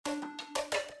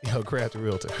Yo, Crafty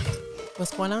Realtor.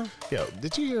 What's going on? Yo,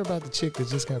 did you hear about the chick that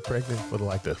just got pregnant for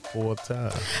like the 4th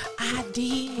time? I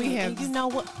did. We have, you know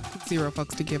what? zero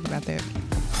fucks to give about that.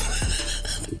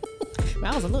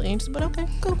 I was a little interested, but okay,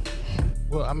 cool.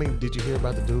 Well, I mean, did you hear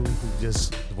about the dude who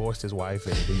just divorced his wife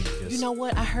and he just... You know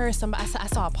what? I heard somebody. I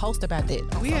saw a post about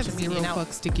that. On We have social zero media.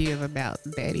 fucks to give about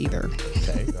that either.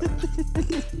 Okay.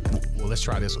 Well, let's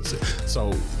try this one.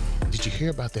 So, did you hear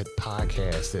about that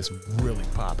podcast that's really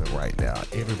popping right now?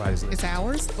 Everybody's listening. It's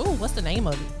ours. Ooh, what's the name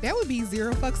of it? That would be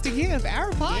Zero Fucks to Give,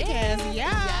 our podcast.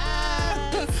 Yeah.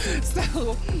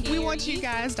 So we want you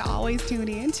guys to always tune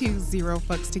in to Zero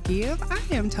Fucks to Give. I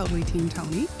am Totally Team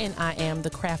Toni. And I am the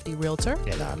Crafty Realtor.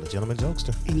 And I'm the gentleman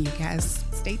jokester. And you guys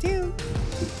stay tuned.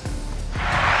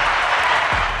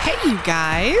 Hey, you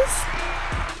guys.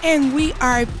 And we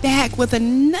are back with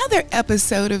another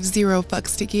episode of Zero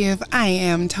Fucks to Give. I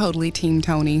am Totally Team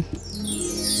Toni.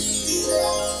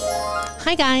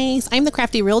 Hi guys, I'm the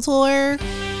Crafty Realtor.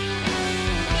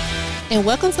 And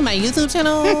welcome to my YouTube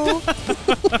channel.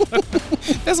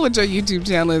 That's what your YouTube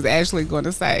channel is actually going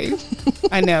to say.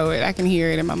 I know it. I can hear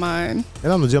it in my mind.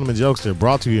 And I'm the gentleman jokester,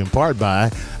 brought to you in part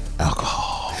by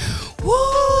alcohol. Woo!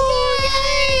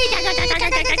 Yay!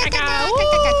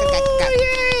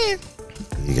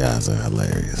 You guys are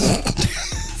hilarious.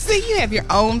 See, you have your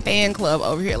own fan club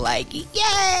over here like,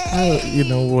 yay! You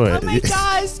know what? Oh my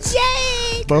gosh,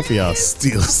 yay! Both of y'all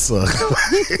still suck.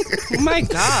 Oh my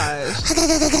gosh.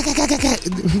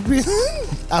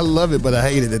 I love it, but I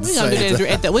hate it at the same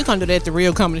time. We're gonna do that at the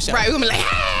Real Comedy Show. Right, we're going to be like,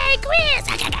 hey,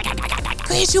 Chris!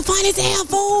 Chris, you funny as hell,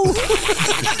 fool.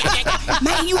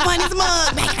 Man, you funny as a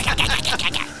mug.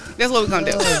 That's what we're going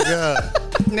to do. Oh, my God.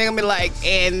 They're going to be like,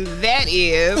 and that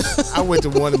is... I went to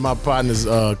one of my partner's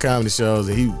comedy shows,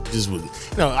 and he just was,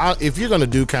 if you're going to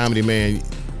do comedy, man,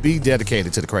 be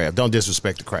dedicated to the craft. Don't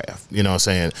disrespect the craft. You know what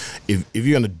I'm saying? If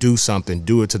you're going to do something,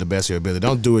 do it to the best of your ability.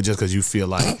 Don't do it just because you feel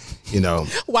like,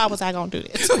 Why was I gonna do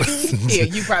this? Yeah,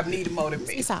 you probably need to motivate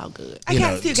me. It's all good.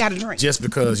 I still got a drink. Just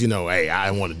because, hey,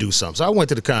 I want to do something. So I went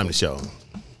to the comedy show.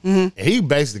 And he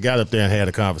basically got up there and had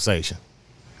a conversation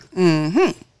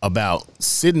about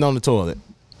sitting on the toilet,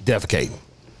 defecating.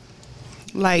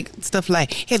 Like stuff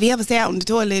like, have you ever sat out in the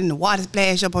toilet and the water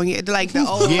splash up on you? Like the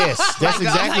old, Yes, that's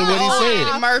exactly what he said.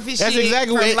 Eddie Murphy That's shit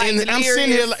exactly from, what.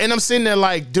 like, And I'm sitting there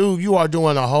like, dude, you are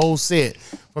doing a whole set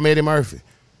from Eddie Murphy.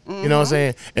 You know what I'm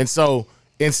saying? And so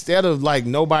instead of like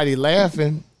nobody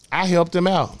laughing, I helped him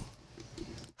out.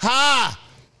 Ha!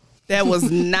 That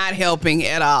was not helping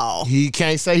at all. He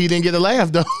can't say he didn't get a laugh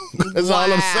though. That's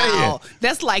all I'm saying.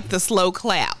 That's like the slow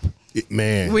clap.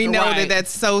 Man. We know Right.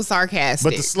 that's so sarcastic.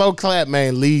 But the slow clap,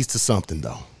 man, leads to something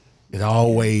though. It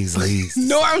always leads.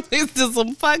 normally it's just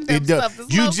some fucked up It does. stuff.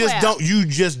 The You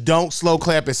just don't slow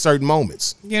clap at certain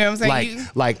moments. You know what I'm saying?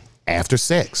 Like after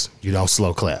sex, you don't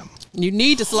slow clap. You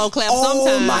need to slow clap Oh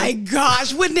sometime. my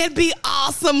gosh, wouldn't that be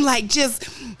awesome? Like just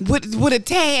with a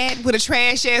tad, with a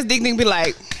trash ass dick, be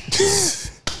like,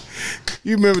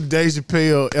 You remember the Dave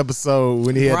Chappelle episode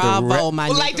when he had Bravo, the my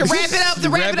well, nigga. like to wrap it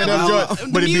up,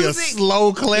 joint, but it'd be a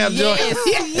slow clap joint.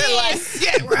 Yes,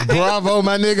 yeah, right. Bravo,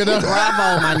 my nigga. Though.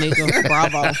 Bravo, my nigga.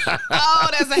 Bravo. Oh,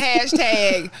 that's a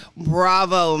hashtag.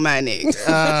 Bravo, my nigga.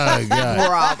 Oh, God.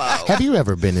 Bravo. Have you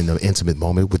ever been in an intimate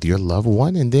moment with your loved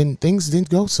one and then things didn't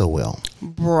go so well?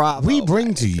 Bravo. We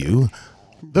bring to you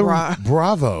the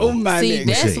Bravo. Oh, my See, nigga.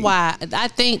 that's why I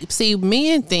think,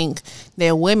 men think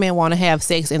that women want to have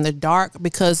sex in the dark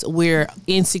because we're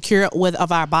insecure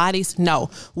of our bodies.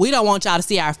 No, we don't want y'all to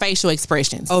see our facial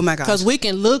expressions. Oh, my gosh. Because we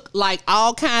can look like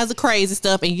all kinds of crazy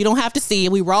stuff and you don't have to see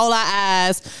it. We roll our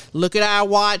eyes, look at our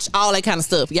watch, all that kind of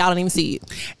stuff. Y'all don't even see it.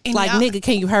 And like, nigga,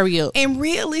 can you hurry up? And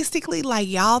realistically, like,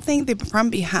 y'all think that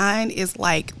from behind is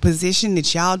like position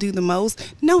that y'all do the most.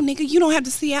 No, nigga, you don't have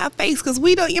to see our face because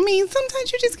we don't. I mean,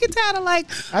 sometimes you just get tired of like,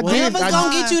 whatever's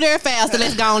gonna get you there faster,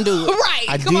 let's go and do it. Right.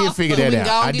 I come did on. figure that We out.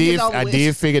 gonna I get this over I with.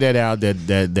 did figure that out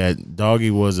that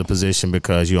doggy was a position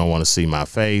because you don't want to see my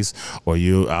face, or I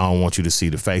don't want you to see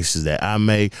the faces that I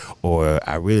make, or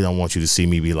I really don't want you to see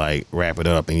me be like wrap it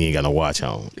up and you ain't got no watch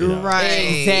on. Right.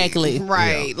 Exactly.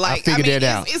 Right. You know, Like, I figured that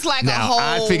out. It's like now, a whole.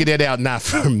 I figured that out not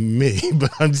for me, but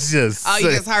I'm just. Oh, you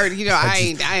saying. just heard. You know,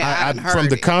 I haven't heard from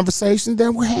the it. conversation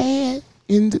that we had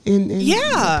in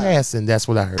the past, and that's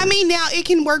what I heard. I mean, now it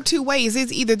can work two ways.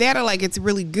 It's either that or like it's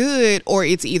really good, or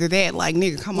it's either that like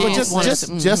nigga, come on. Yeah, just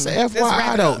a wrap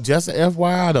FYI it though. up. Just a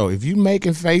FYI though. If you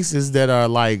making faces that are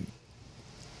like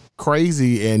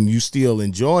crazy and you still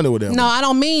enjoying it or whatever. No, I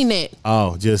don't mean that.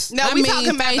 Oh, just No, I we mean talking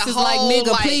about the faces whole, like,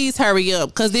 nigga, like- please hurry up,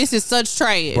 because this is such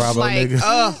trash. Bravo, like,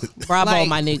 nigga. Bravo, like,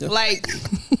 my nigga. Like,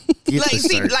 Get like the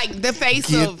see, shirt. like the face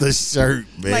Get of the shirt,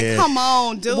 man. like, come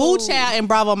on, dude. Woo Child and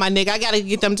Bravo, my nigga. I gotta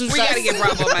get them two We shirts. gotta get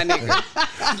Bravo, my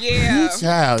nigga. Yeah.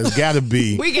 Child, it's got to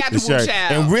be. We got the the Woo shirt.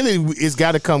 Child. And really, it's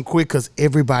got to come quick because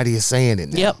everybody is saying it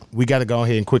now. Yep. We got to go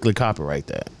ahead and quickly copyright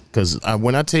that. Because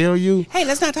when I tell you, Hey,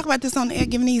 let's not talk about this on the air,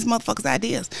 giving these motherfuckers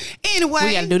ideas. Anyway,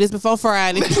 We gotta do this before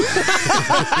Friday. what you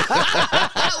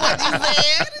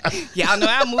said. Y'all know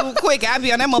I move quick. I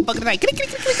be on that motherfucker tonight. Click, click,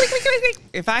 click, click, click, click, click.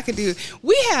 If I could do,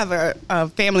 we have a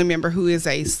family member who is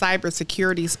a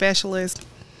cybersecurity specialist.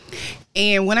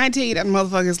 And when I tell you that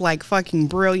motherfucker is like fucking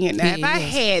brilliant, now if I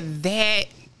had that,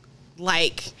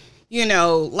 like, you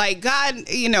know, like God,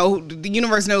 you know, the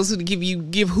universe knows who to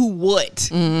give who what.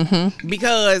 Mm-hmm.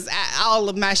 Because all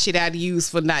of my shit I'd use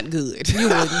for not good. You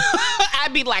wouldn't. I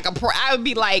would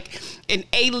be like an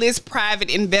A-list private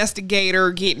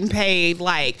investigator getting paid.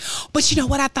 Like, but you know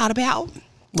what I thought about?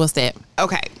 What's that?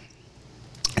 Okay,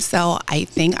 so I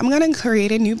think I'm gonna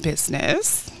create a new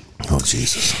business. oh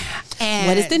Jesus, And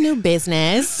What is the new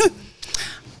business?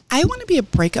 I want to be a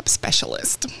breakup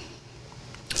specialist.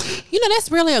 You know,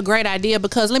 that's really a great idea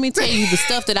because let me tell you the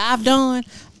stuff that I've done.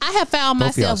 I have found Both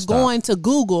of y'all myself stop. going to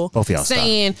Google Both of y'all stop.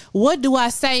 saying, what do I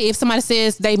say if somebody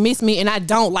says they miss me and I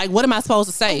don't? Like, what am I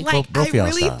supposed to say? Like, both I of y'all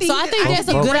really stop. think So I think that that's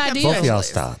a I'm good breakup idea. both of y'all specialist.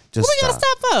 stop. Just What we stop. gotta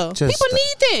stop for? Just People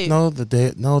stop. need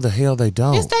that. No, the hell they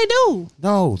don't. Yes, they do.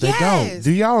 No, they Yes. don't.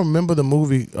 Do y'all remember the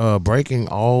movie Breaking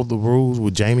All the Rules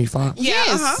with Jamie Foxx? Yeah,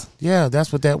 Yes. Yeah,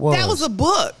 that's what that was. That was a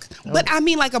book, but I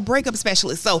mean like a breakup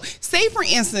specialist. So say for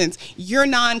instance, you're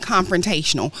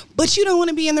non-confrontational, but you don't want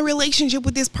to be in the relationship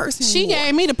with this person She anymore.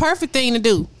 gave me the perfect thing to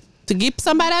do to get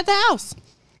somebody out the house.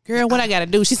 Girl, what I gotta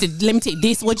do? She said, let me tell you,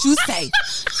 this what you say.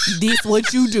 This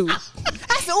what you do. I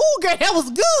said, oh, girl, that was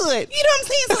good. You know what I'm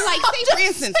saying? So like, say for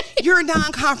instance, you're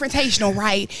non-confrontational,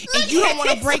 right? And you don't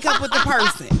want to break up with the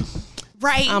person.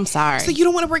 Right? I'm sorry. So you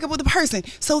don't want to break up with the person.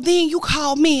 So then you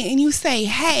call me and you say,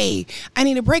 hey, I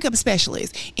need a breakup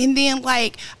specialist. And then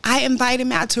like I invite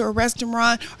him out to a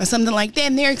restaurant or something like that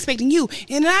and they're expecting you.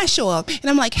 And then I show up and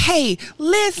I'm like, hey,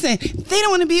 listen, they don't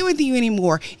want to be with you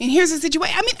anymore. And here's the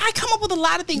situation. I mean, I come up with a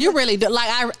lot of things. You really do. Like,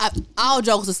 I all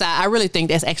jokes aside, I really think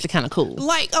that's actually kind of cool.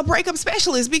 like a breakup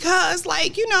specialist because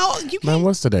like, you know, you Man, can't.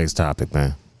 what's today's topic,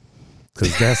 man?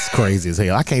 Because that's crazy as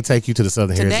hell. I can't take you to the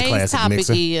Southern Heritage Today's Classic topic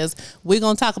Mixer. is we're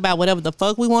going to talk about whatever the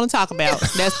fuck we want to talk about.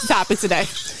 That's the topic today.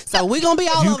 So we're going to be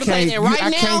all You over the place. can't- And right I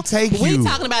now, can't take we're you.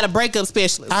 talking about a breakup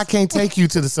specialist. I can't take you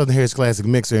to the Southern Heritage Classic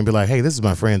Mixer and be like, hey, this is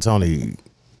my friend Toni.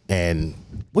 And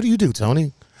what do you do,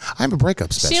 Toni? I'm a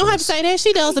breakup specialist. She don't have to say that.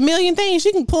 She does a million things.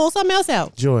 She can pull something else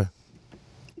out. Joy.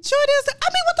 Sure it is. I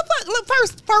mean, what the fuck? Look,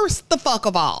 first the fuck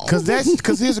of all. Because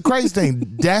here's the crazy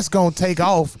thing. That's going to take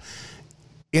off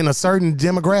in a certain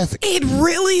demographic. It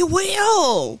really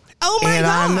will. Oh my And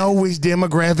God. I know which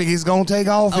demographic it's going to take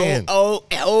off in. Oh.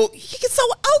 So,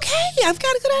 okay. I've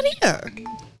got a good idea.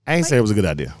 I ain't say it was a good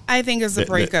idea. I think it's a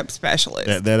breakup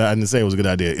specialist. That I didn't say it was a good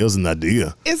idea. It was an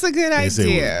idea. It's a good I didn't say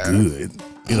idea. it was good.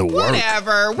 It'll work.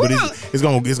 Whatever. But it's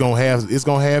gonna have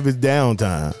its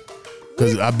downtime.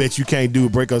 Cause I bet you can't do a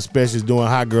breakup specialist during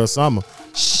Hot Girl Summer.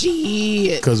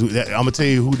 Shit. Cause I'm gonna tell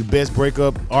you who the best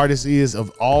breakup artist is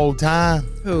of all time.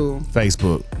 Who?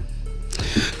 Facebook.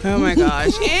 Oh my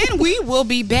gosh. And we will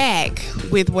be back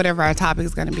with whatever our topic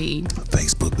is going to be.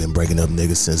 Facebook been breaking up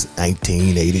niggas since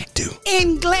 1982.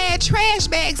 And Glad Trash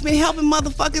Bag's been helping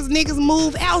motherfuckers niggas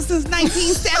move out since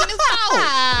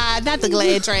 1974. Not the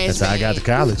Glad Trash. That's how I got to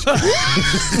college.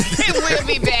 And we'll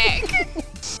be back.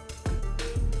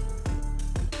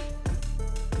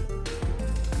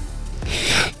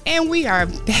 And we are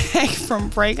back from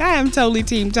break. I am Totally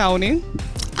Team Toni.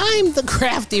 I'm the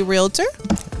crafty realtor.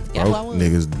 Yeah, Broke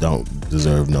niggas don't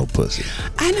deserve no pussy,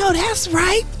 I know that's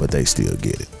right. but they still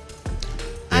get it.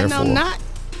 I know not.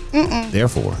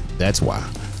 Therefore, that's why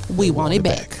we want it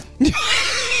back.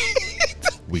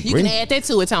 we You bring can add that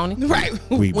to it, Tony. Right.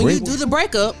 we When you bring do the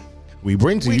breakup, we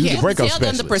bring to you can the breakup tell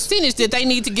them the specialist. percentage that they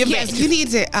need to give Yes, back. you need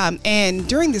to. And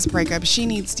during this breakup,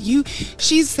 she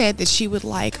said that she would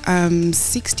like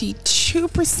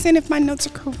 62%, if my notes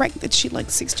are correct, that she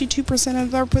likes 62%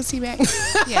 of her pussy back.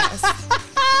 Yes.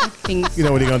 I think You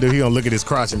know what he gonna do? He gonna look at his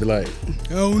crotch and be like,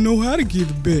 I don't know how to give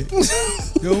it back.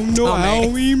 Don't know. Oh, I man.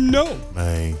 don't even know.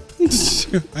 man,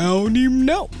 I don't even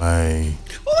know. man.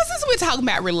 Well, since we're talking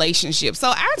about relationships, so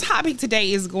our topic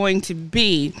today is going to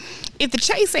be, if the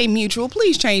chase ain't mutual,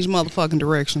 please change motherfucking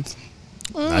directions.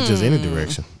 Not just any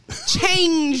direction.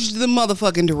 Change the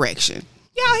motherfucking direction.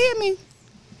 Y'all hear me?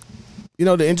 You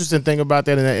know, the interesting thing about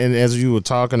that, and as you were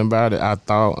talking about it,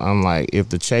 I'm like, if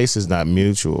the chase is not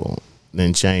mutual,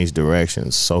 then change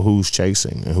directions. So who's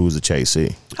chasing and who's the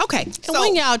chasee? Okay. And So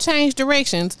when y'all change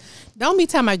directions, don't be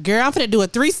telling my girl, I'm finna do a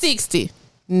 360.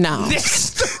 No.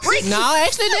 No,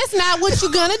 actually, that's not what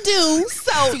you're gonna do.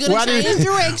 So you're gonna change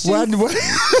directions.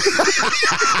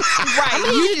 right.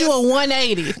 You need to do a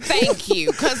 180. Thank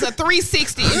you. Because a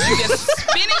 360 is you just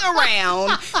spinning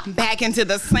around back into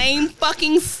the same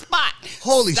fucking spot.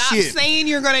 Holy Stop shit. saying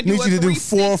you're going to do Need a you to do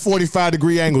 360. 4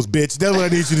 45-degree angles, bitch. That's what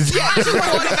I need you to do. Yeah,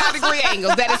 45-degree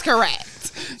angles. That is correct.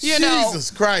 You know. Jesus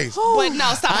Christ. But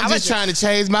no, stop. I'm just trying to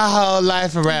change my whole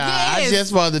life around. I Yes.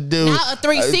 just want to do Not a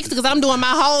 360 because I'm doing my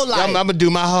whole life. I'm gonna do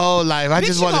my whole life. I Bitch,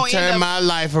 just you want to gonna turn end up- my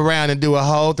life around and do a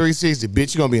whole 360.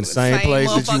 Bitch, you're gonna be in the same place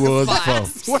that you motherfucking was spot.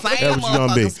 before. Same That's what you're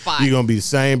gonna be. motherfucking spot. You're gonna be the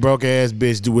same broke ass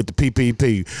bitch with the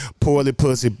PPP, poorly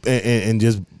pussy, and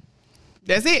just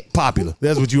That's it. popular.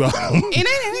 That's what you are.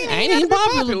 Ain't even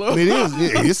popular. It is.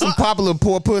 It's some popular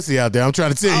poor pussy out there. I'm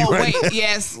trying to tell you Oh, right wait.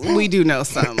 Yes, we do know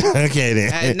some. Okay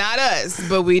then. Not us,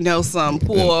 but we know some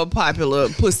poor, popular,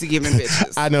 pussy-giving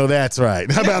bitches. I know that's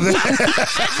right. How about that?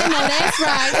 I know that's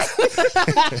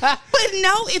right. But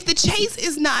no, if the chase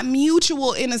is not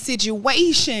mutual in a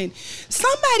situation,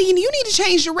 somebody, you need to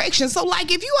change direction. So,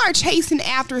 like, if you are chasing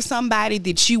after somebody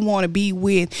that you want to be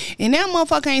with and that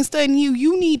motherfucker ain't studying you,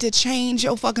 you need to change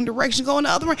your fucking direction, go in the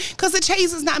other way, because the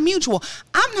chase is not mutual.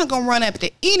 I'm not going to run up to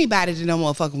anybody that no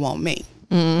motherfucker want me.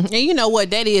 And you know what?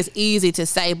 That is easy to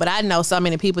say, but I know so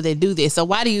many people that do this. So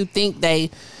why do you think they,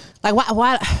 like,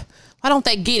 why don't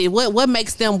they get it? What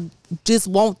makes them just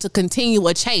want to continue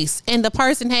a chase? And the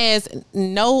person has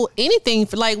no anything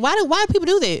for, like, why do people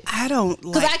do that? I don't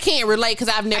Because I can't relate because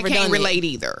I've never I done can't it. relate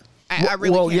either. I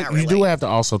really cannot relate. You do have to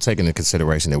also take into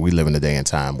consideration that we live in a day and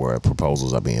time where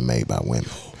proposals are being made by women.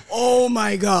 Oh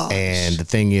my God. And the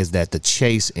thing is that the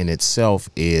chase in itself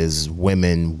is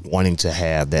women wanting to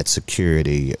have that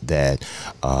security, that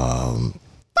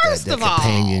First that of all,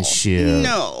 companionship.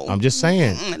 no. I'm just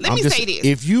saying. Let me say this.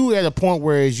 If you at a point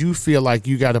where you feel like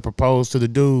you got to propose to the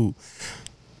dude,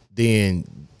 then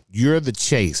you're the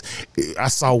chase. I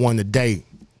saw one today.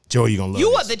 Joe, you're gonna love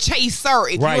You this. are the chaser.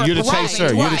 If Right, you're the proposing. chaser.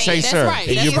 You're the Right, chaser. that's right.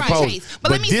 And That's you're right. proposing.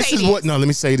 But let me this say is this. what. No, let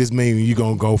me say this, mean you're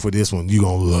gonna go for this one. You're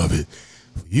gonna love it.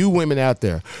 You women out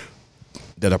there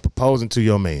that are proposing to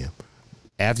your man,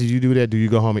 after you do that, do you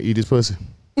go home and eat his pussy?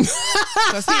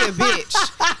 Cause he a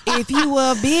bitch. If you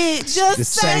a bitch, Just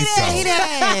say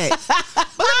that.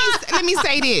 But let me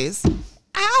say this.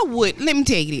 I would. Let me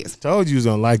tell you this. Told you was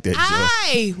gonna like that, Joe.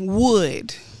 I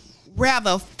would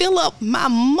rather fill up my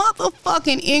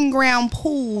motherfucking in-ground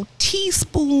pool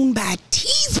teaspoon by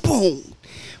teaspoon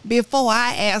before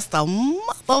I ask the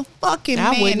motherfucking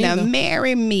I man wouldn't to either.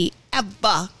 marry me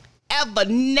ever,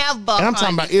 never. And I'm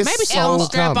talking about it's Maybe so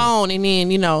strap common. on and then,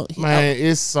 you know. Man,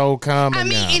 it's so common. I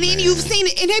mean, now, and then man. you've seen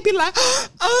it, and they be like,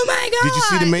 "Oh my God!"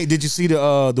 Did you see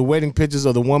the wedding pictures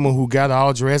of the woman who got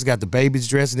all dressed, got the baby's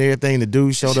dress and everything? The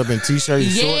dude showed up in t-shirt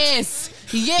and shorts Yes.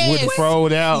 Yes. with the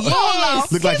froed out.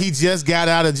 Yes. Looked like he just got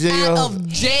out of jail. Out of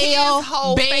jail, His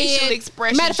whole bed. facial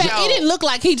expression Matter of fact, showed. it didn't look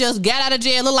like he just got out of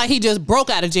jail. It looked like he just broke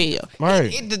out of jail.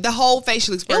 Right. The whole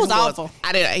facial expression was awful.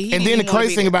 I didn't. He And didn't then the even wanna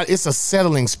crazy be thing there. about it, it's a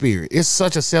settling spirit. It's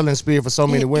such a settling spirit for so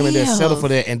many women that is. settle for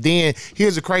that. And then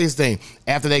here's the crazy thing.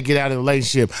 After they get out of the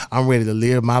relationship, I'm ready to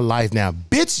live my life now.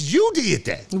 Bitch, you did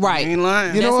that. Right. Ain't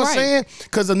lying. You know That's what I'm right. saying?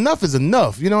 Because enough is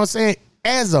enough. You know what I'm saying?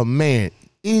 As a man,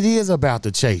 it is about the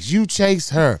chase. You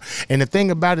chase her. And the thing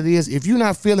about it is, if you're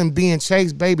not feeling being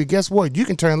chased, baby, guess what? You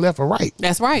can turn left or right.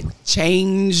 That's right.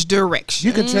 Change direction.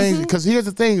 You can change it. Because here's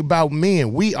the thing about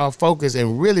men. We are focused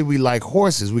and really we like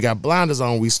horses. We got blinders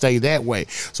on. We stay that way.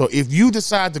 So if you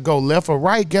decide to go left or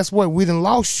right, guess what? We done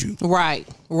lost you. Right.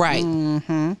 Right.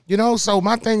 You know, so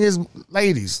my thing is,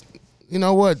 ladies, you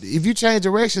know what? If you change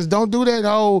directions, don't do that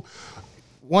whole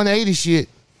 180 shit.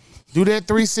 Do that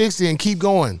 360 and keep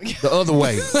going the other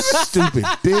way. Stupid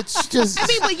bitch. Just I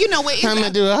mean, but you know what? I'm gonna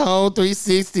do a whole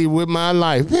 360 with my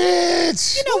life,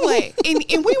 bitch. You know what?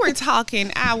 And we were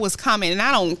talking. I was commenting.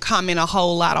 I don't comment a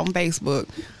whole lot on Facebook,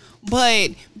 but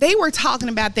they were talking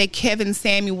about that Kevin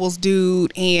Samuels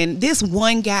dude, and this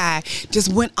one guy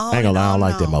just went on. I ain't gonna lie, I don't and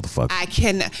like on. that motherfucker. I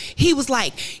cannot. He was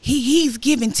like, he's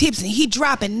giving tips and he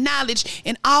dropping knowledge,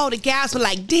 and all the guys were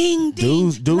like, ding,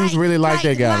 ding. Dudes really like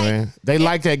that guy, man. They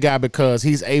like that guy because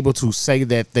he's able to say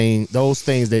that thing, those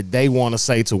things that they want to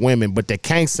say to women, but they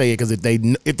can't say it because if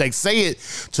they say it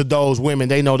to those women,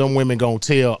 they know them women gonna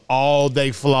tell all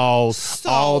they flaws,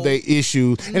 all their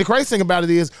issues. And the crazy thing about it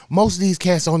is, most of these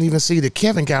cats don't even see that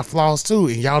Kevin got flaws too,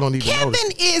 and y'all don't even Kevin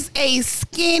notice. is a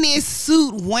skinny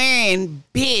suit wearing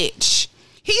bitch.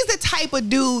 He's the type of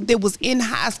dude that was in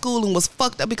high school and was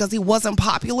fucked up because he wasn't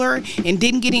popular and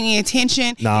didn't get any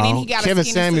attention. No, and then he got Kevin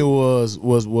Samuel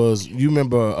was. You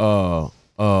remember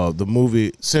the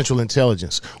movie Central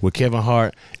Intelligence with Kevin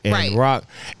Hart and Rock?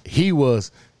 He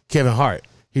was Kevin Hart.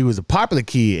 He was a popular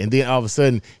kid, and then all of a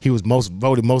sudden he was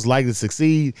voted most likely to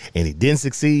succeed, and he didn't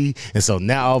succeed. And so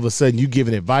now all of a sudden you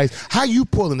giving advice. How you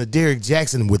pulling a Derrick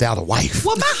Jackson without a wife?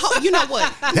 Well, you know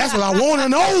what? That's what I want to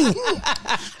know.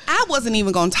 I wasn't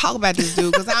even going to talk about this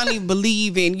dude because I don't even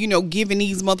believe in, giving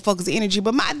these motherfuckers energy.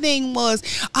 But my thing was,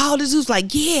 all this dude's like,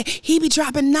 yeah, he be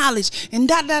dropping knowledge and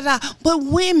da-da-da. But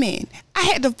women, I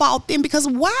had to fault them because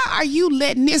why are you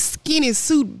letting this skinny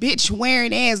suit bitch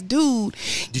wearing ass dude?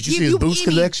 Did you see his boots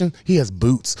collection? He has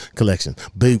boots collection.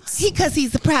 Boots. Because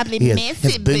he's probably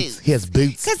messy boots. He has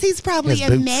boots. Because he's probably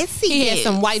a messy He has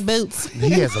some white boots.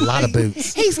 He has a lot of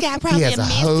boots. He's got probably a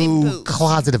messy whole boots.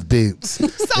 closet of boots.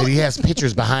 And he has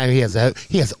pictures behind. He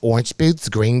has orange boots,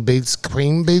 green boots,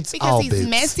 cream boots, because all he's boots.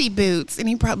 Messy boots, and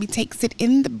he probably takes it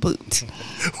in the boot.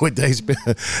 What they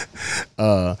spend?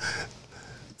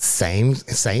 Same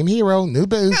hero, new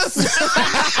boots.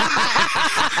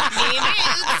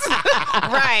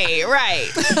 Right.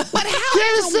 But how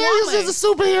Kevin Samuels is a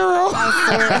superhero.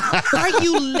 are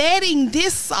you letting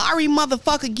this sorry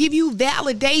motherfucker give you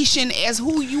validation as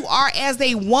who you are as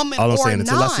a woman All I'm or saying, not?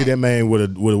 until I see that man with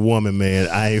a woman, man,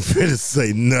 I ain't finna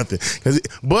say nothing.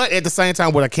 But at the same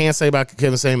time, what I can say about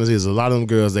Kevin Samuels is a lot of them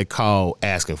girls they call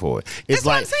asking for it. It's That's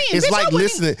what like I'm saying. it's Bitch, like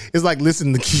listening. It's like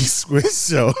listening to Keith Swift's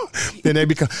show. Then they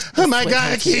become, oh my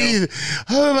God, Keith,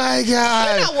 oh my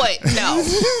God. You know what? No.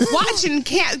 Watching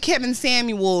Kevin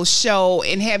Samuel's show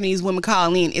and having these women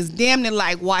call in is damn near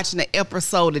like watching an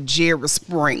episode of Jerry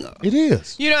Springer. It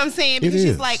is. You know what I'm saying? Because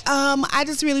she's like, I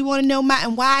just really want to know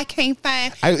why I can't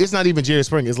find. It's not even Jerry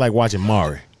Springer. It's like watching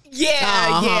Maury.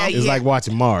 Yeah. It's like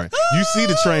watching Maury. You see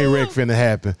the train wreck finna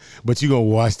happen, but you gonna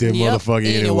watch that motherfucker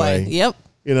anyway. Yep.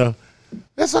 You know,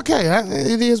 that's okay.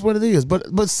 It is what it is.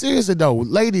 But seriously though,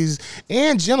 ladies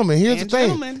and gentlemen, here's the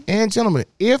thing. And gentlemen,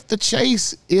 if the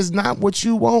chase is not what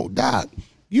you want, Doc,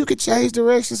 you could change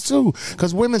directions too.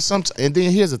 Because women sometimes, and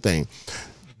then here's the thing.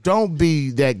 Don't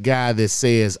be that guy that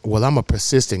says, well, I'm a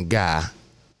persistent guy,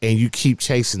 and you keep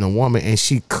chasing a woman and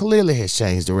she clearly has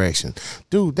changed direction.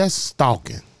 Dude, that's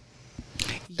stalking.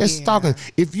 That's stalking.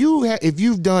 If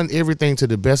you've done everything to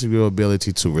the best of your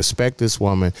ability to respect this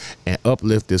woman and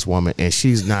uplift this woman and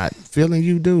she's not feeling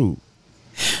you, dude,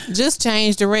 just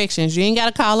change directions. You ain't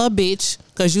gotta call her a bitch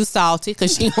because you salty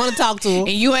because she want to talk to her. And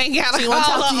you ain't gotta call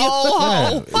her old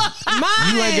hoe.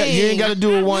 You ain't gotta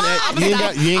do a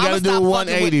 180. You ain't gotta do a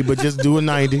 180, but just do a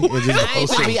 90. And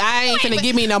just I ain't finna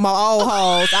give me no more old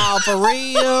hoes. Oh, for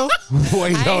real.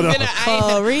 Wait, hold on.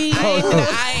 For real.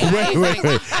 I ain't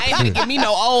finna give me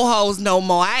no old hoes no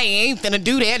more. I ain't finna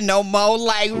do that no more.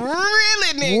 Like,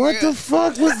 really, nigga? What the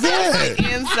fuck was that?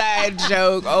 Inside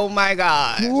joke. Oh my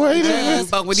God. Wait a minute.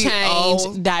 Fuck with these Change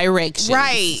old direction.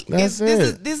 Right. That's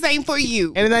it. This ain't for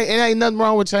you. And it ain't nothing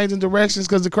wrong with changing directions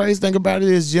because the crazy thing about it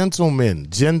is gentlemen,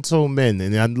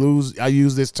 and I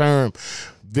use this term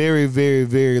very, very,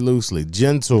 very loosely.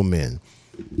 Gentlemen,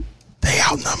 they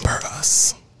outnumber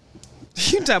us.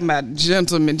 You talking about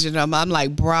gentlemen? I'm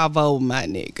like, bravo, my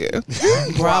nigga.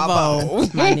 Bravo,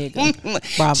 my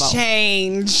nigga. Bravo.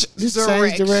 Change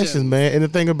Directions, man. And the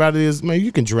thing about it is, man,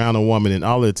 you can drown a woman in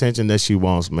all the attention that she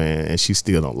wants, man, and she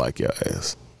still don't like your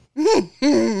ass.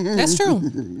 That's true.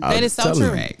 That is so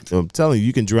true. I'm telling you,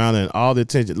 you can drown in all the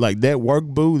attention. Like that work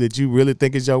boo that you really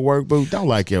think is your work boo, don't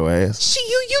like your ass.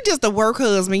 You just a work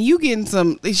husband. You getting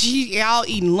y'all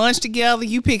eating lunch together.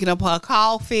 You picking up her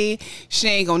coffee. She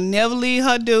ain't gonna never leave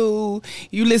her dude.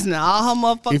 You listen to all her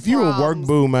motherfuckers. If you a work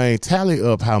boo, man, tally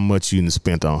up how much you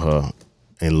spent on her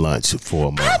in lunch for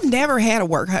a month. I've never had a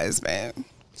work husband.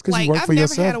 Because you work for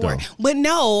yourself, though. But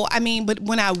no, I mean, but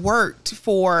when I worked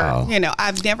for, I've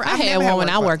never. I had one when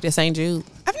I worked at St. Jude.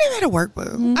 I've never had a work boo.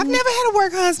 Mm-hmm. I've never had a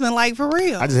work husband, like for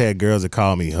real. I just had girls that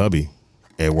call me hubby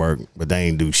at work, but they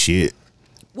ain't do shit.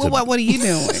 Well, what are you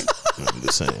doing? I'm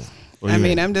just saying.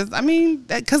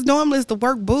 Because normally it's the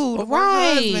work boo, the work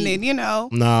husband,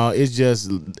 and No, it's just,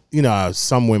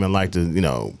 some women like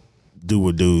to, do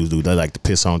what dudes do. They like to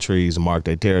piss on trees and mark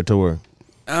their territory.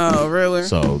 Oh, really?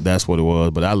 So that's what it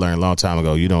was. But I learned a long time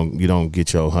ago, you don't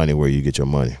get your honey where you get your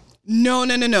money. No.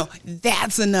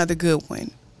 That's another good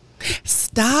one.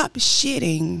 Stop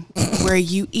shitting where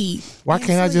you eat. Why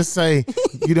can't I just say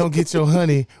you don't get your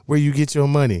honey where you get your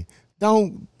money?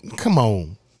 Come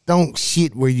on. Don't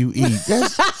shit where you eat.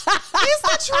 That's it's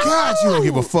the God, you don't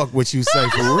give a fuck what you say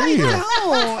for real.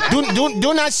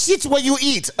 Do not shit where you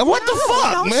eat. What the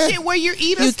fuck, don't man? shit where you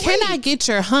eat or You sleep. cannot get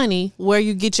your honey where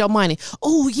you get your money.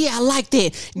 Oh, yeah, I like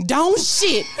that. Don't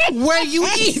shit where you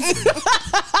eat.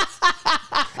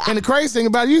 And the crazy thing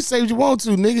about it, you say what you want to,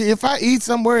 nigga. If I eat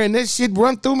somewhere and that shit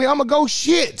run through me, I'm gonna go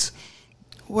shit.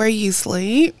 Where you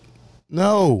sleep?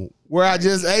 No. Where I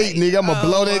just ate, nigga, I'm gonna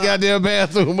blow that goddamn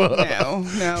bathroom up. No.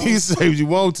 You say what you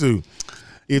want to.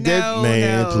 If that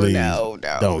man, please no.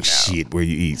 don't shit where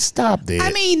you eat. Stop that.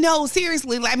 I mean, no,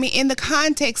 seriously. I mean, in the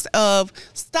context of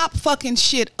stop fucking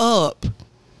shit up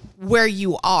where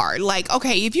you are. Like,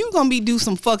 okay, if you're gonna do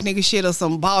some fuck nigga shit or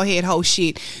some bald head hoe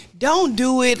shit, don't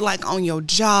do it like on your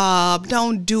job.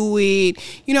 Don't do it,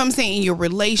 you know what I'm saying, in your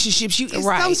relationships.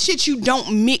 Some shit you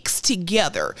don't mix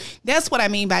together. That's what I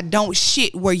mean by don't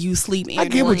shit where you sleep in. I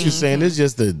get what you're saying. It's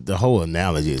just the whole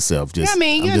analogy itself. Just, I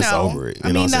mean, I'm just over it.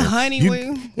 You know what I'm saying? honey.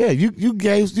 You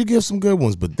give some good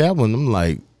ones, but that one I'm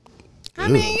like, I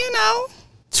mean,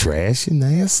 trash and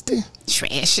nasty.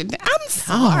 Trash. I'm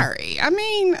sorry. I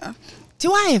mean,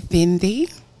 do I offend thee?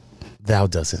 Thou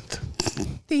doesn't.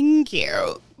 Thank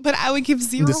you. But I would give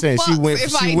zero I'm just saying, fucks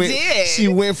if I did. She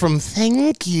went from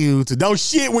thank you to don't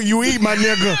shit where you eat, my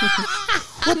nigga.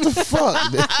 What the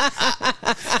fuck?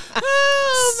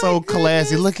 So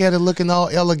classy. Look at it looking all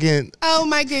elegant. Oh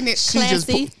my goodness. She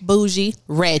Classy, bougie,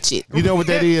 ratchet. You know what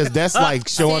that is? That's like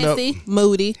showing up. Sassy,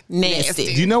 moody,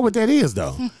 nasty. Do you know what that is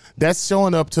though? That's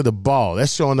showing up to the ball.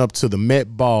 That's showing up to the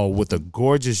Met Ball with a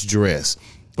gorgeous dress.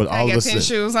 But all of a sudden, tennis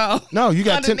shoes on. No, you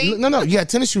got you got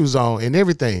tennis shoes on and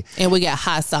everything. And we got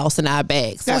hot sauce in our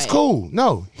bags. That's cool.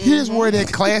 No, here's where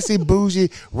that classy,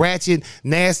 bougie, ratchet,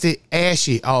 nasty,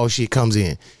 ashy all shit comes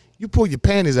in. You pull your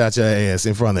panties out your ass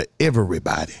in front of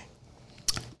everybody.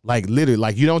 Like literally,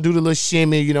 like you don't do the little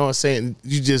shimmy, you know what I'm saying?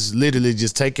 You just literally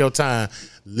just take your time,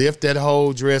 lift that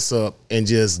whole dress up and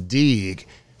just dig.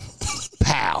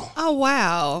 Pow. Oh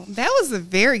wow, that was a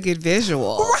very good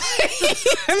visual. Right.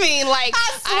 I mean, like,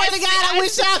 I swear to God, I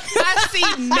wish I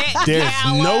see Met There's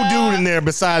Gala. no dude in there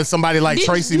besides somebody like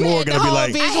Tracy Moore gonna be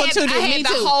like, I had the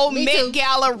whole Met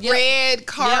Gala red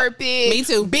carpet. Me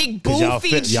too. Big 'cause boofy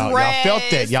dress.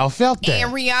 y'all felt that.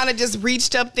 And Rihanna just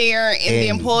reached up there and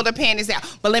then pulled her panties out.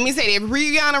 But let me say that if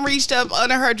Rihanna reached up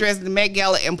under her dress at the Met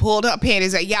Gala and pulled her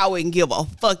panties out, y'all wouldn't give a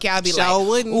fuck. Y'all be like,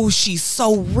 wouldn't. "Ooh, she's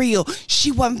so real.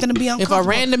 She wasn't gonna be uncomfortable." If a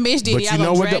random bitch did, But you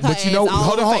know what?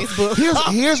 Hold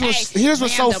on. Here's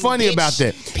what's so funny about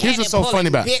that. Here's what's so funny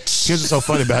about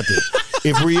that.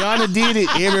 If Rihanna did it,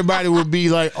 everybody would be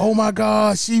like, "Oh my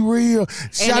God, she real."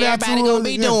 Shout out to her. Everybody gonna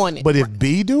be doing it. But if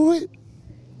B do it,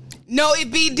 no, if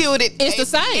B do it, it's the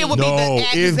same. It would be the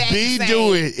exact if B same.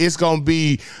 do it, it's gonna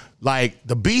be like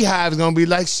the Beehive is gonna be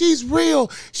like, "She's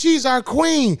real, she's our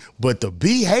queen." But the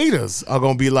B haters are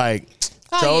gonna be like,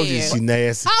 "Told you she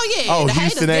nasty." Oh yeah. Oh, the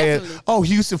Houston haters ass. definitely. Oh,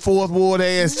 Houston Fourth Ward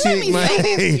ass Let chick, me say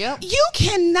this. man. Yep. You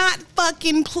cannot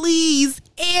fucking please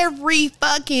every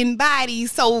fucking body.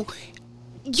 So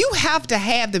you have to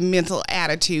have the mental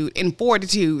attitude and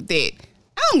fortitude that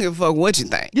I don't give a fuck what you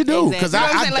think. You do, because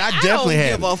Exactly. You know what I'm saying? I Like, definitely I don't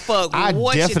have give a it. fuck I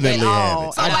what you definitely think. have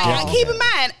it. So I like, definitely keep in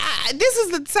have it. mind, this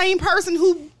is the same person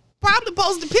who probably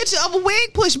posted a picture of a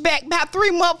wig pushed back about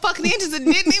 3 motherfucking inches and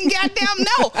didn't even goddamn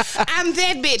know. I'm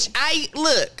that bitch.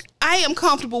 I am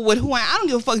comfortable with who I am. I don't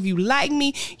give a fuck if you like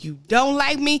me, you don't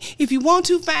like me. If you want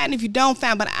to, fine. If you don't,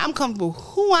 fine. But I'm comfortable with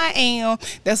who I am.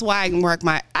 That's why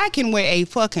I can wear a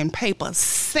fucking paper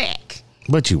sack.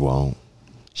 But you won't.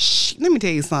 Let me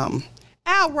tell you something.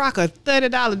 I'll rock a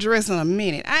 $30 dress in a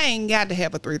minute. I ain't got to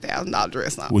have a $3,000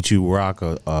 dress on. Would you rock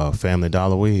a Family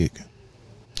Dollar wig?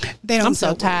 They don't I'm so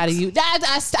sell tired of wigs. you.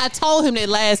 I told him that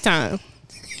last time.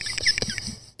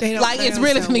 They don't- Like, they it's don't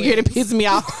really sell gonna get to wigs. piss me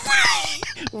off.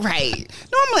 Right.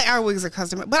 Normally our wigs are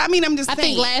custom, but I mean, I'm just I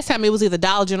saying. think last time it was either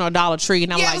Dollar General or Dollar Tree,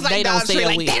 and I'm it like, was they don't Dollar Tree, sell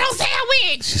like, wigs. they don't sell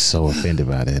wigs. She's so offended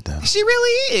by that, though. She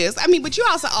really is. I mean, but you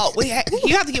also, you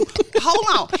have to give, hold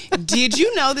on. Did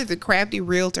you know that the Crafty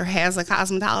Realtor has a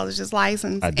cosmetologist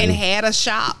license I do. and had a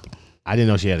shop? I didn't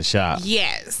know she had a shop.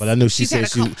 Yes. But I knew she She's had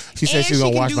said a she said she was and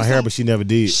gonna wash can my do hair, some- but she never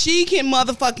did. She can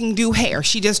motherfucking do hair.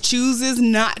 She just chooses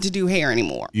not to do hair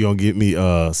anymore. You gonna get me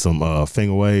some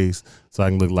finger waves so I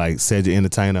can look like Cedric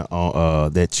Entertainer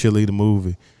on that Chili the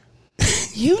movie.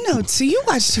 You know, too. You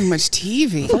watch too much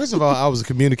TV. First of all, I was a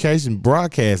communication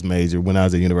broadcast major when I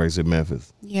was at University of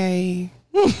Memphis. Yay.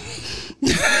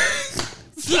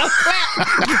 Slow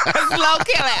clap. Slow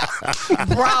clap.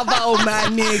 Bravo, my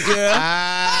nigga.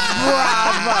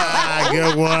 Bravo.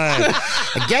 Good one.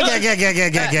 Gag,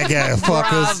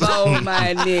 fuckers. Bravo,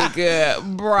 my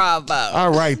nigga. Bravo.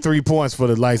 All right, 3 points for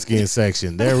the light skin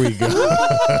section. There we go.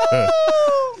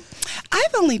 I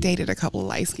I've only dated a couple of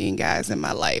light-skinned guys in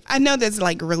my life. I know that's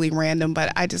like really random,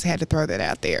 but I just had to throw that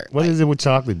out there. What is it with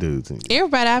chocolate dudes?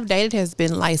 Everybody I've dated has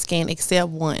been light skinned except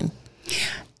one.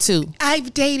 2.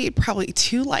 I've dated probably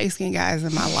 2 light-skinned guys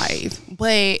in my life,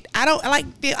 but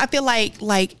I feel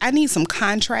like I need some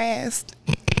contrast.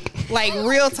 Like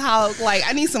real talk, like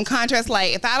I need some contrast.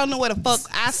 Like if I don't know where the fuck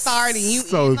I start and you,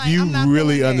 So if you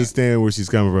really understand where she's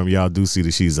coming from, y'all do see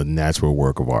that she's a natural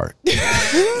work of art.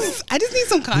 I just need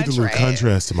some contrast. Need a little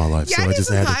contrast in my life, Yeah, so I I need just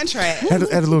some add contrast. add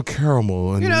a little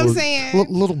caramel and You know what I'm little, saying?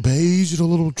 little beige and a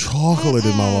little chocolate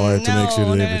in my life to make sure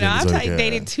that everything's I've okay.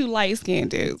 dated 2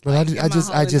 light-skinned dudes. But I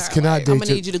just cannot date. I'm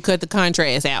gonna need you to cut the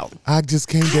contrast out. I just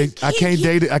can't date. I can't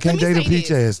date a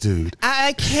peach ass dude.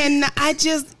 I cannot. I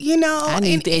just, I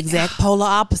need the exact polar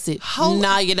opposite.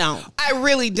 No, you don't. I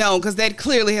really don't, because that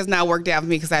clearly has not worked out for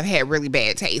me because I've had really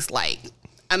bad taste. Like,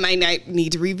 I might not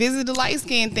need to revisit the light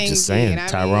skin thing. Just saying,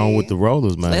 Tyrone with the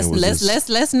rollers, man.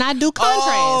 Let's not do contrast.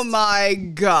 Oh my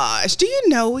gosh! Do you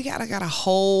know we got a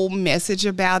whole message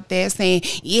about that saying,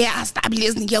 "Yeah, I stopped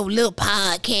listening to your little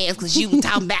podcast because you were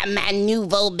talking about my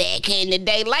nouveau back in the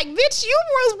day." Like, bitch, you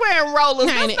was wearing rollers,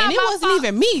 and it wasn't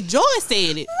even me. Joy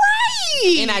said it,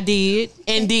 right? And I did.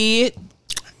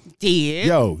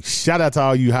 Yo, shout out to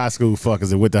all you high school fuckers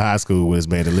that went to high school with us,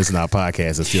 man, that listen to our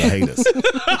podcast and still hate us.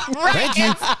 Right.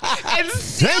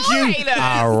 Thank you.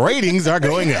 Our ratings are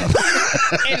going up.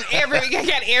 And I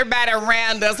got everybody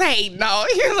around us hating. No,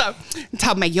 you know,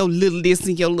 talking about your little this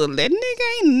and your little that.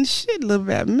 Nigga ain't shit little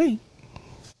about me.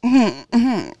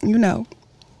 You know.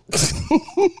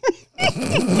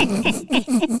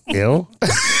 Ew.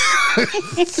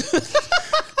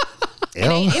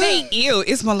 It ain't ew.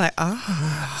 It's more like,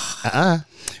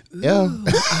 Yeah.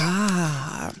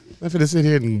 I'm finna sit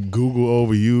here and Google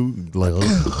over you like,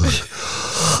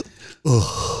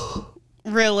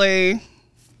 really?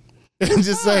 I'm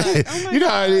just saying.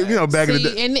 Back in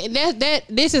the day. And that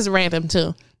this is random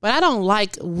too. But I don't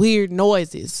like weird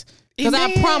noises. Because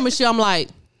I promise you, I'm like,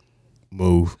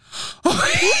 move. Wait a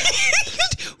minute,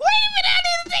 I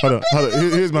need to Hold on.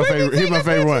 Here's my favorite. Here's my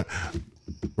favorite one.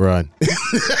 Run.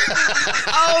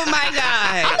 Oh my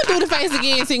God. I'm gonna do the face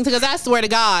again, because I swear to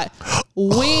God,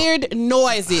 weird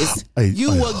noises,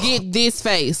 you will get this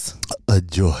face. A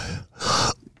joy.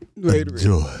 A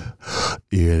joy.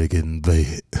 You ready to get in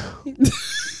bed?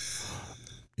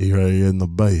 You ready to get in the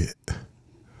bed?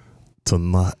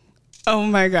 Tonight. Oh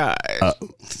my God.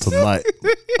 Tonight.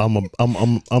 I'm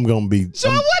gonna be. So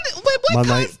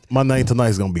my name tonight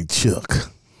is gonna be Chuck.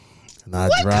 And I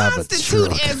drive a truck. What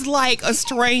constitute as like a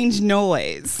strange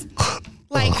noise?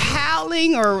 Like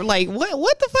howling or like what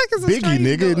the fuck is a Biggie, strange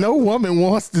nigga? noise? No woman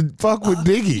wants to fuck with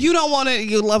Biggie. You don't want to.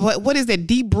 You love what is that?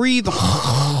 Deep breathe.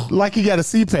 Like he got a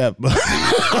CPAP.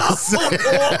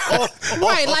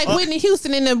 Right, like Whitney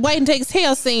Houston in the Waiting to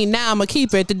Exhale scene. Now I'm gonna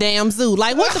keep her at the damn zoo.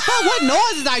 Like what the fuck? What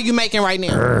noises are you making right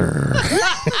now? What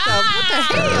the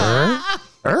hell?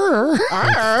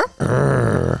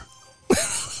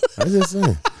 I just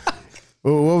saying.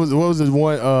 What was the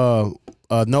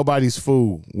one? Nobody's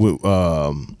Fool with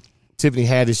Tiffany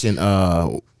Haddish and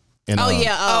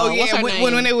what's her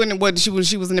name? when she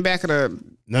was in the back of the.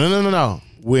 No.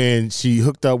 When she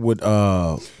hooked up with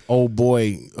old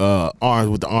boy arms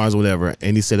with the arms or whatever,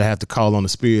 and he said I have to call on the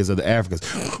spirits of the Africans.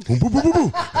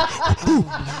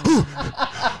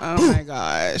 Oh my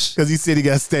gosh! Because he said he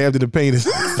got stabbed in the penis. So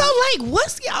like,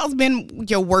 what's y'all's been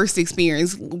your worst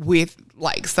experience with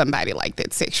like somebody like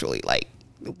that sexually? Like,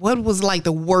 what was like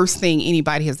the worst thing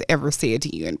anybody has ever said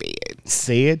to you in bed?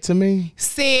 Said to me?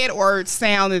 Said or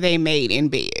sound that they made in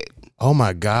bed? Oh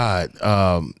my God.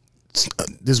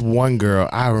 This one girl,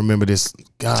 I remember this,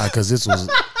 God, because this was,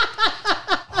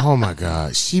 oh my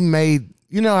God. She made,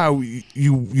 you know how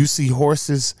you see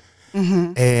horses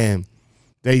and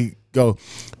they go,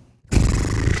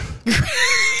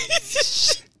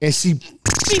 and she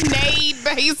neighed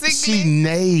basically. She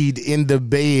neighed in the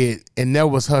bed, and that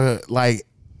was her like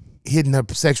hitting her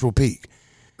sexual peak.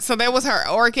 So that was her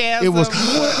orgasm. It was.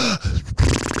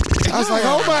 I was like,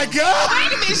 oh my God.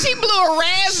 Wait a minute, she blew a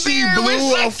raspberry. She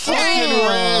blew a fucking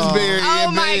raspberry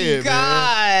in bed,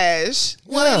 gosh.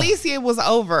 Man. Well, at least it was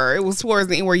over. It was towards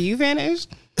the end. Were you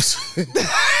finished?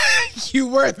 You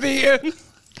were then.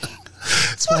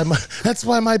 That's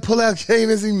why my pullout game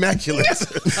is immaculate.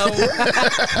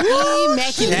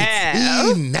 Immaculate.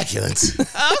 Yeah. Immaculate.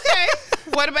 Okay.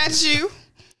 What about you?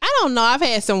 I don't know. I've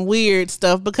had some weird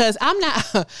stuff because I'm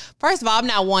not, first of all, I'm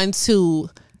not one to,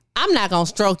 I'm not going to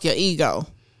stroke your ego.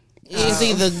 It's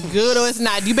either good or it's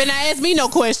not. You better not ask me no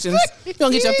questions. You're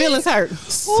going to get your feelings hurt.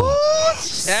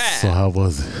 So how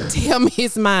was it? Tell me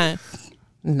it's mine.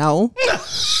 No.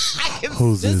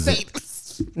 Whose is it?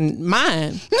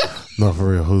 Mine. No, for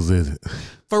real. Whose is it?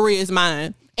 For real, it's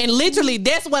mine. And literally,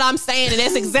 that's what I'm saying, and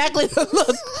that's exactly the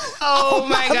look. Oh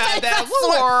my God, that's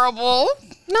horrible.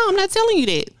 No, I'm not telling you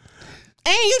that.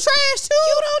 And you trash too.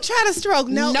 You don't try to stroke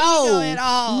no ego at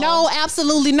all. No,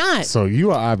 absolutely not. So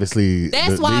you are obviously.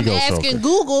 That's why I'm asking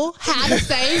Google how to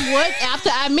say what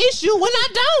after I miss you when I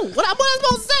don't. What am I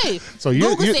supposed to say? So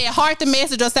Google said heart the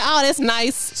message or say, oh, that's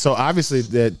nice. So obviously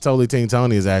that Totally Team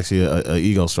Toni is actually a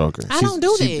ego stroker. I don't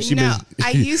do that. No,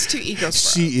 I used to ego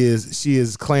stroke. She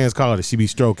is Clarence Carter. She be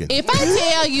stroking. If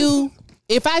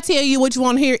I tell you what you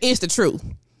want to hear, it's the truth.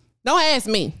 Don't ask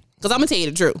me, because I'm gonna tell you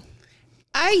the truth.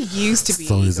 I used to be.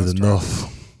 So is it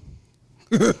enough?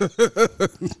 Just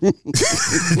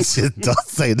don't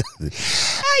say that. You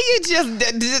just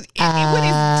what is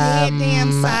dead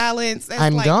damn silence? That's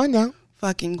I'm gone now.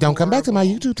 Fucking. Don't come back to my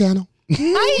YouTube channel. Bye.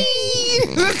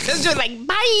 It's just like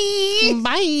bye.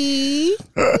 Bye.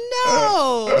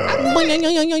 No.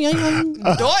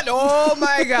 Oh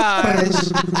my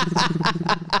gosh.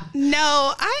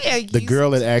 No, The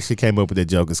girl that actually came up with that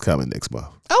joke is coming next month.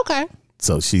 Okay.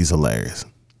 So she's hilarious.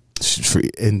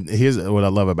 And here's what I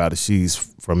love about it. She's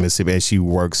from Mississippi and she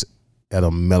works at a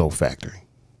metal factory.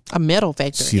 A metal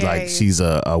factory. She's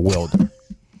a welder.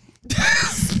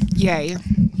 Yay.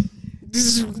 What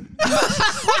does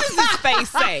this face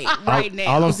say right now?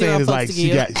 All I'm saying is like she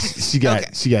got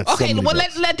Okay, well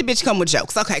let the bitch come with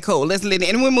jokes. Okay, cool. Let's let it,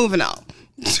 and we're moving on.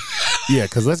 Yeah,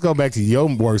 because let's go back to your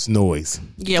worst noise.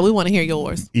 Yeah, we want to hear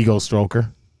yours. Ego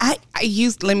stroker.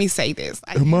 Let me say this.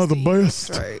 Am I the best?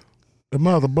 Right. Am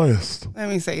I the best? Let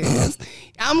me say this.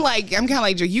 I'm kind of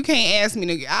like, you can't ask me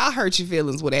to, I'll hurt your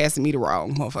feelings with asking me the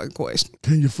wrong motherfucking question.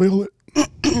 Can you feel it?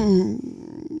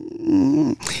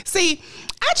 See,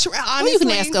 I try, honestly.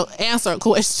 Well, you can answer a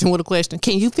question with a question.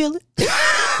 Can you feel it?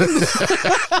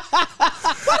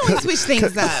 Why don't we switch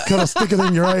things up? Can I stick it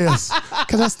in your ass?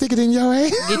 Can I stick it in your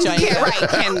ass? Get your Yeah, ass.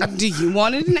 right. Do you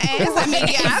want it in the ass? I mean,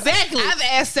 yeah, Exactly. I've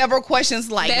asked several questions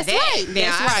like That's that. right.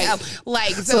 Now, That's right.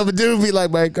 Like, So if a dude be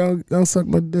like, man, go suck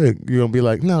my dick. You're going to be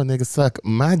like, no, nigga, suck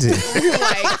my dick.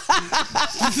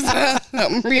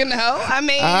 you know, I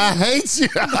mean, I hate you.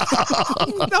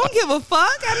 don't give a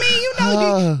fuck. I mean, you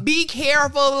know, be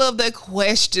careful of the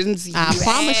questions you I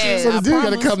promise you. ask. So the dude got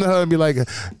to come to her and be like,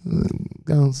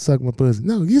 go suck my pussy.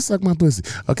 No, you suck my pussy.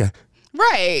 Okay.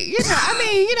 Right. You know, I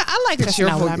mean, you know, I like a That's not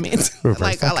cheerful. what I meant.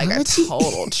 I like a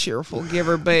total cheerful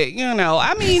giver, but you know,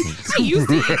 I mean, I used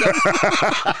to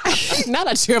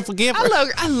Not a cheerful giver.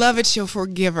 I love a cheerful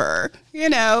giver. You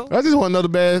know, I just want to know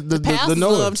the Pastors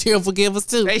noise. love cheerful givers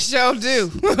too. they sure do.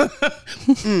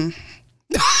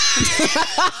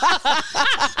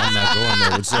 I'm not going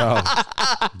there with y'all.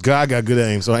 God got good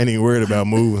aim, so I ain't even worried about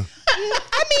moving.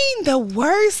 I mean, the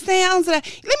worst sounds that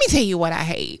let me tell you what I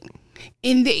hate.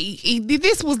 And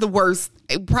this was the worst,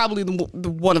 probably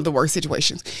one of the worst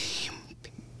situations.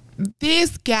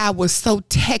 This guy was so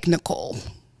technical.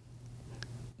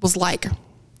 Was like,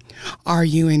 are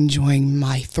you enjoying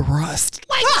my thrust?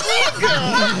 Like,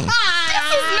 nigga,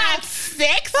 this is not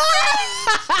sex.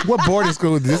 What boarding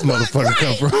school did this motherfucker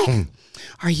come from?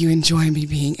 Are you enjoying me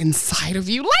being inside of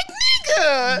you? Like,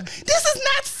 nigga, this is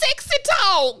not sexy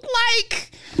talk.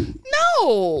 Like, no,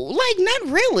 like, not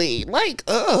really. Like,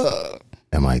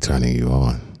 Am I turning you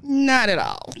on? not at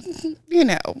all. You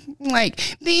know, like,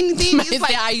 then it's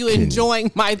like, are you enjoying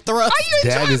my thrust? are you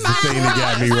enjoying That is the my thing that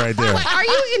got me right there. Like, are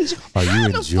you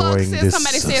enjoying this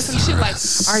somebody said some shit like,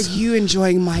 are you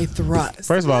enjoying my thrust?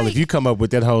 First of all, if you come up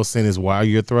with that whole sentence while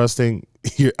you're thrusting,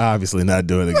 you're obviously not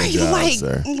doing a good job,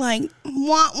 sir. Like,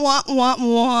 wah.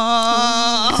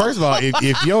 First of all,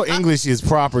 if your English is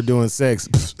proper doing sex,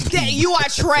 You are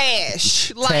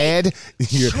trash. Like, tad,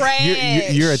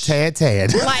 you're a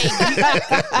tad. Like,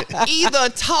 either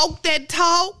talk that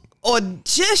talk or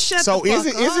just shut So the fuck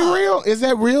is up. it real? Is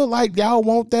that real? Like y'all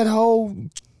want that whole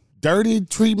dirty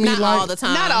treat me Not like all the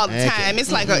time. Not all the Okay. time.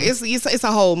 It's like it's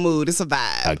a whole mood. It's a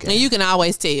vibe. Okay. And you can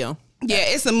always tell. Yeah,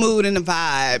 it's a mood and a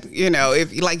vibe. You know,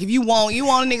 if you want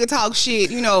a nigga talk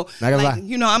shit, you know, Not gonna like, lie.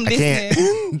 you know, I'm I listening.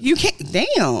 can't. You can't.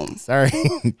 Damn. Sorry.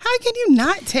 How can you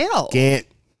not tell? Can't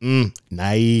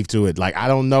naive to it. Like I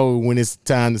don't know when it's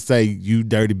time to say you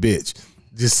dirty bitch.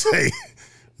 Just say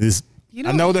this. You know-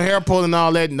 I know the hair pulling and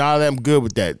all that, I'm good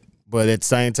with that. But at the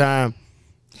same time,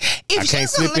 If I can't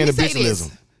she's slip gonna- in let a me say this.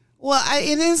 bitchalism. Well,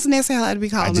 it isn't necessarily to be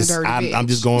called a dirty bitch. I'm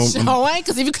just going. No way,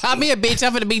 because if you call me a bitch,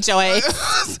 I'm gonna beat your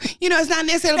ass. It's not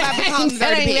necessarily about being called a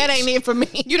dirty bitch. That ain't it for me.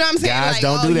 You know what I'm saying? Guys,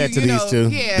 don't do that to these two.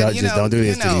 Yeah, Don't do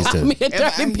this to these two. Call me a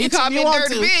dirty bitch. You call me a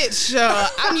dirty bitch.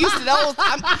 I'm used to those.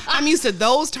 I'm used to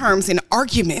those terms in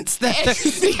arguments. You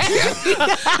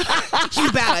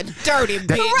about a dirty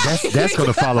bitch. That's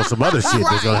gonna follow some other shit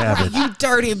that's gonna happen. You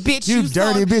dirty bitch. You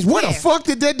dirty bitch. Where the fuck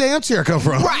did that damn chair come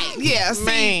from? Right, yeah, see,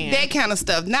 Man. that kind of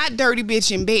stuff. Not dirty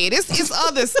bitch in bed. It's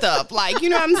other stuff. Like, you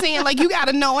know what I'm saying? Like, you got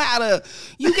to know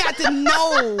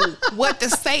what to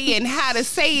say and how to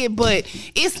say it, but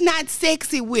it's not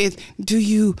sexy with,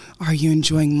 are you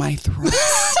enjoying my throat?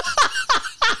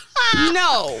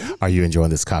 No. Are you enjoying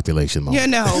this copulation moment? You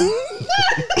know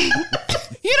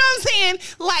what I'm saying?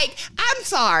 Like, I'm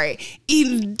sorry.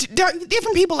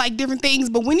 Different people like different things,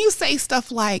 but when you say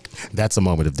stuff like... That's a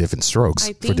moment of different strokes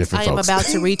for different folks. I am about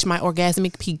to reach my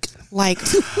orgasmic peak. Like...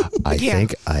 I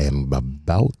think I am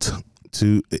about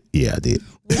to... Yeah, I did.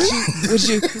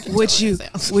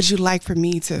 Would you like for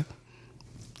me to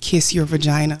kiss your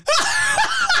vagina?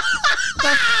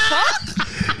 The fuck?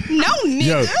 No, nigga.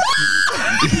 Yo.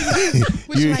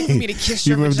 Would you like for me to kiss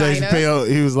your remember vagina? Dave Chappelle?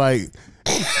 He was like...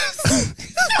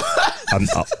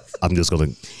 I'm just gonna.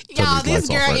 Y'all, this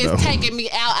girl is taking me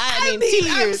out. I'm in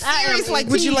tears. I'm serious. Like,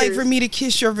 would you like for me to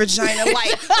kiss your vagina?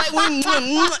 Like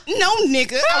no,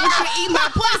 nigga. I want you to eat my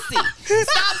pussy.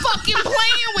 Stop fucking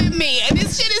playing with me. And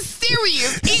this shit is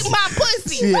serious. Eat my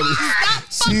pussy. Stop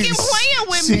fucking playing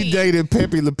with me. She dated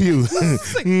Pepe Le Pew.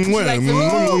 If you know,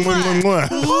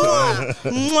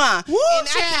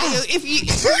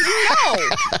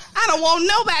 I don't want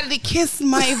nobody to kiss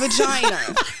my vagina.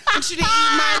 I want you to eat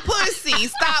my pussy.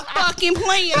 Stop fucking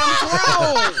playing. I'm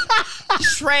grown.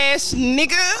 Trash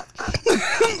nigga.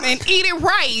 And eat it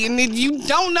right. And if you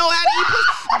don't know how to eat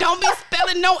pussy, don't be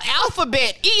spelling no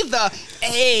alphabet either.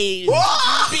 A, B.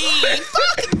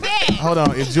 Fuck that. Hold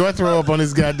on. If Joy throw up on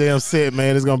this goddamn set,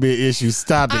 man, it's gonna be an issue.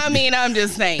 Stop it. I mean, I'm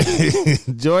just saying.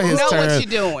 Joy has turned. What you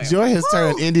doing? Joy has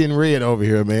turned Indian red over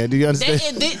here, man. Do you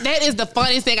understand? That is the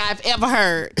funniest thing I've ever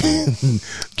heard.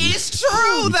 It's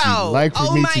true though. Like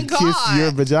for me to kiss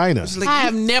your vagina. I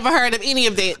have never heard of any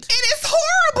of that. It is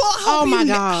horrible. Oh my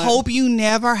God. Hope you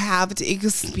never have to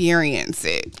experience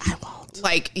it. I won't.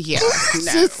 Like, yeah.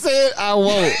 No. She said, I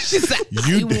won't. She said,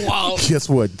 You I won't. Guess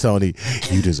what, Tony?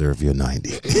 You deserve your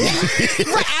 90. Right,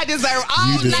 I deserve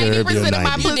all 90% of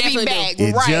my pussy back.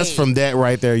 And right. just from that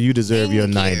right there, you deserve your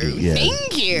 90. Yeah.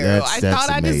 Thank you. That's I thought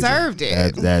amazing. I deserved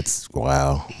it. That's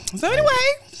wow. So anyway,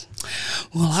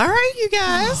 well, all right, you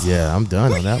guys. Yeah, I'm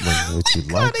done on that one. Would you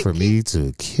like for me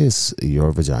to kiss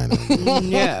your vagina?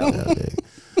 No. Okay.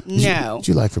 No. Would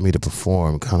you like for me to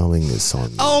perform cunnilingus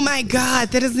on you? Oh my God,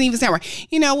 that doesn't even sound right.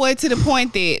 You know what? To the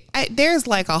point that there's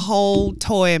like a whole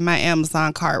toy in my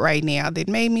Amazon cart right now that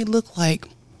made me look like,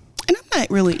 and I'm not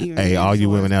really even. Hey, all you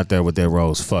women out there with that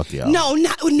rose, fuck y'all. No,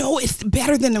 it's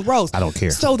better than the rose. I don't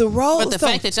care. So the rose. But the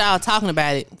fact that y'all talking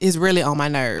about it is really on my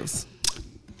nerves.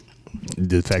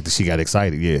 The fact that she got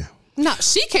excited, yeah. No,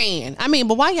 she can. I mean,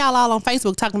 but why y'all all on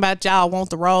Facebook talking about y'all want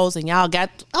the rose and y'all got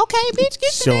bitch, get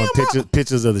the Showing damn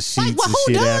pictures of the sheets Like, well, and who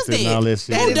shit does after and that? all that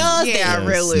shit. Who does Yeah, that?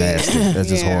 really. That's nasty. That's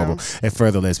just Yeah. horrible. And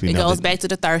further lets me It know goes that- back to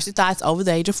the thirsty thoughts over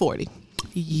the age of 40.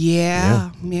 Yeah.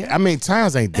 I mean,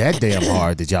 times ain't that damn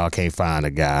hard that y'all can't find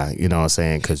a guy. You know what I'm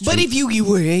saying? But if you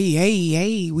were,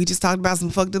 hey, we just talked about some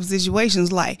fucked up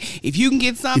situations. Like, if you can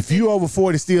get something. if you over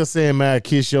 40 still saying, man, I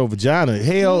kiss your vagina,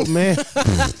 hell, man.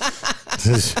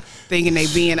 Thinking they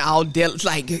being all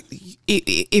like,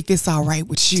 if it's all right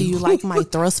with you. Do you like my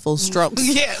thrustful strokes?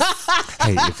 Yes.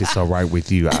 Hey, if it's all right with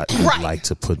you, I'd Right. like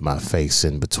to put my face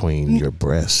in between your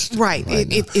breasts. Right. now.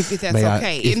 If that's May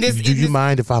okay. do you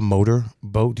mind if I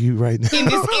motorboat you right now? In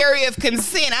this area of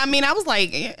consent, I mean, I was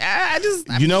like, I'm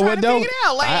You know what trying to though? figure it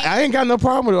out. Like, I ain't got no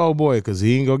problem with the old boy because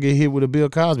he ain't gonna get hit with a Bill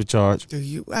Cosby charge. do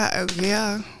you?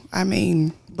 Yeah. I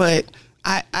mean, but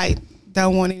I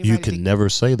don't want anybody. You can never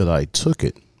say that I took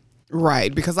it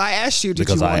Right, because I asked you, did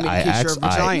because you want me to kiss your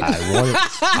vagina?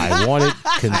 I wanted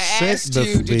consent. I asked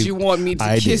you, did you want me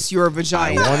to kiss your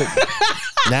vagina?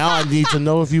 Now I need to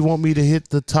know if you want me to hit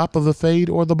the top of the fade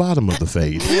or the bottom of the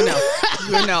fade.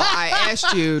 I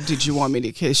asked you, did you want me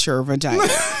to kiss your vagina?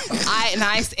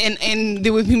 And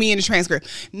there would be me in the transcript.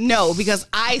 No, because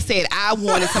I said I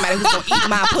wanted somebody who's gonna eat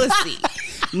my pussy,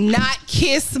 not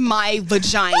kiss my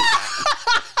vagina.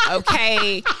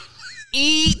 Okay,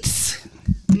 eat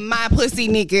my pussy,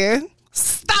 nigga.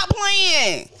 Stop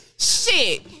playing.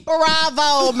 Shit.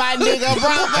 Bravo, my nigga.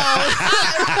 Bravo.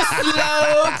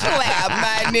 Slow clap,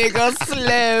 my nigga.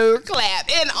 Slow clap.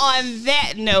 And on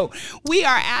that note, we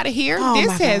are out of here.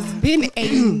 This has been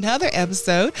another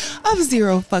episode of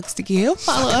Zero Fucks to Give.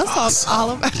 Follow us on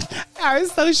all of our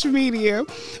social media. We're going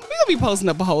to be posting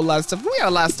up a whole lot of stuff. We got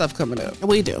a lot of stuff coming up.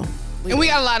 We do. And we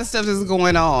got a lot of stuff that's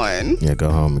going on. Yeah, go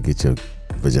home and get your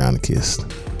vagina kissed.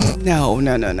 No.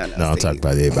 No, I'm talking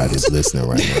about everybody that's listening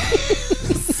right now.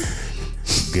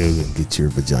 Go and get your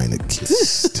vagina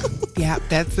kissed. Yeah,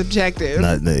 that's subjective.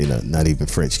 Not even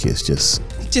French kiss, just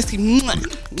mwah,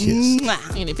 kiss.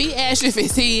 mwah. And if he asks you if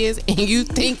it's his and you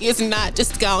think it's not,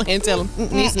 just go and tell him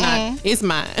it's not. It's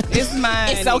mine. It's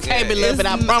mine. It's okay, beloved.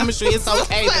 I promise you, it's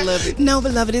okay, beloved. No,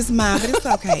 beloved, it's mine, but it's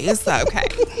okay. It's okay.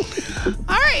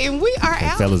 All right, and we are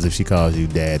out. Fellas, if she calls you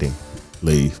daddy,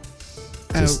 leave.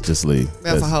 Just leave.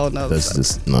 That's a whole nother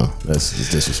That's stuff. that's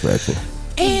just disrespectful.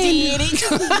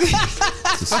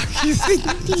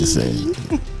 Just saying.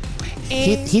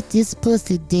 Hit this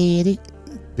pussy, daddy.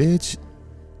 Bitch,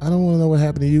 I don't want to know what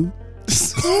happened to you.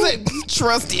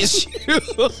 Trust issues.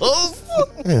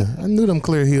 Yeah, I knew them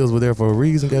clear heels were there for a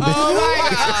reason. Oh my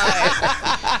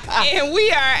God. And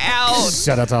we are out.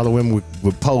 Shout out to all the women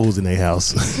with poles in their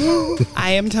house.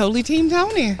 I am Totally Team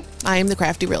Toni. I am the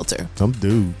Crafty Realtor. Some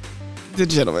dude. The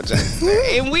gentleman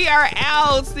Jokester. And we are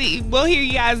out. See, we'll hear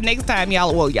you guys next time.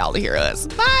 Y'all will hear us.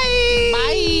 Bye.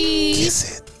 Bye.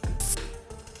 Kiss it.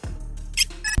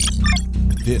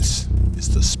 This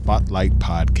is the Spotlight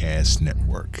Podcast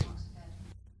Network.